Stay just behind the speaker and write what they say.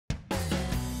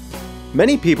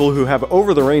Many people who have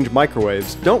over-the-range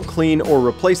microwaves don't clean or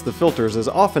replace the filters as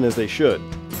often as they should.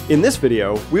 In this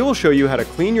video, we will show you how to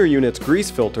clean your unit's grease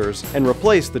filters and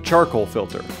replace the charcoal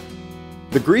filter.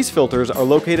 The grease filters are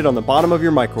located on the bottom of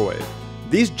your microwave.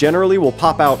 These generally will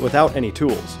pop out without any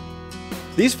tools.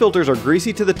 These filters are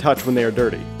greasy to the touch when they are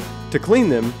dirty. To clean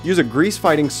them, use a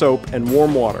grease-fighting soap and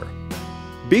warm water.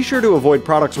 Be sure to avoid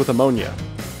products with ammonia.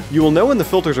 You will know when the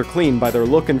filters are clean by their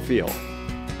look and feel.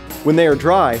 When they are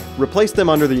dry, replace them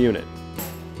under the unit.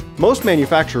 Most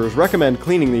manufacturers recommend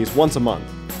cleaning these once a month.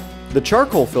 The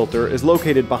charcoal filter is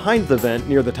located behind the vent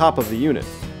near the top of the unit.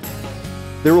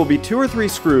 There will be 2 or 3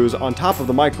 screws on top of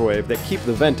the microwave that keep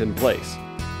the vent in place.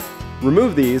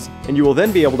 Remove these, and you will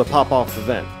then be able to pop off the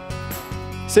vent.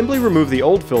 Simply remove the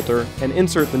old filter and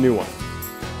insert the new one.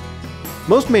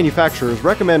 Most manufacturers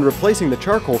recommend replacing the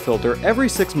charcoal filter every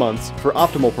 6 months for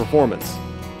optimal performance.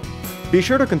 Be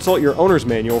sure to consult your owner's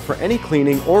manual for any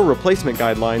cleaning or replacement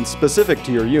guidelines specific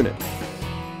to your unit.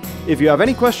 If you have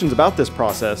any questions about this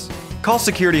process, call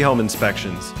Security Home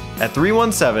Inspections at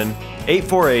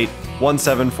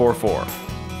 317-848-1744.